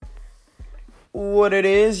What it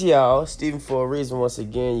is, y'all. Steven for a reason once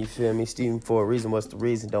again, you feel me? Steven for a reason, what's the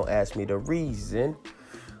reason? Don't ask me the reason.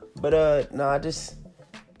 But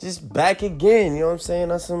just back again, you know what I'm saying?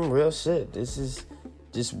 That's some real shit. This is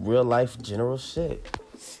just real life general shit.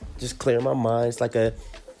 Just clear my mind. It's like a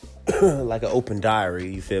like an open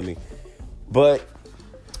diary, you feel me? But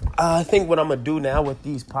I think what I'm gonna do now with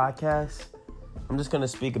these podcasts, I'm just gonna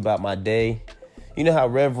speak about my day. You know how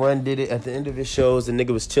Rev Run did it at the end of his shows? The nigga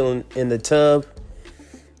was chilling in the tub.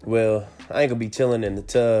 Well, I ain't gonna be chilling in the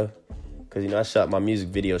tub because, I shot my music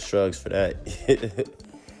video Shrugs for that.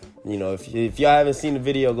 If y'all haven't seen the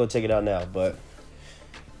video, go check it out now. But,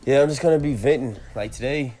 yeah, I'm just gonna be venting. Like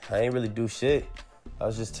today, I ain't really do shit. I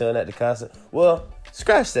was just chilling at the concert. Well,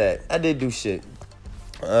 scratch that. I did do shit.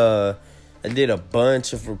 I did a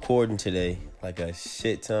bunch of recording today. Like a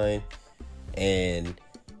shit ton. And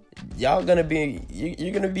y'all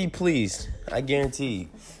you're gonna be pleased. I guarantee.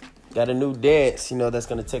 Got a new dance, that's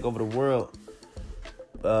gonna take over the world.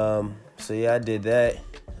 So yeah, I did that,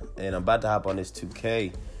 and I'm about to hop on this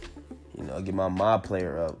 2K. Get my mod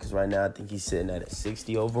player up, because right now I think he's sitting at a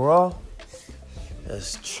 60 overall.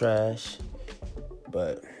 That's trash.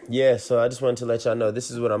 But yeah, so I just wanted to let y'all know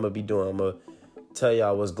this is what I'm gonna be doing. I'm gonna tell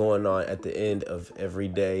y'all what's going on at the end of every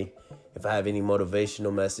day. If I have any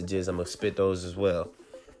motivational messages, I'm gonna spit those as well.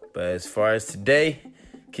 But as far as today,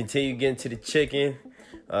 continue getting to the chicken.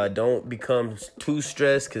 Don't become too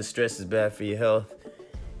stressed, because stress is bad for your health.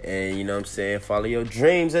 And follow your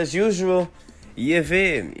dreams as usual. You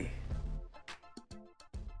feel me?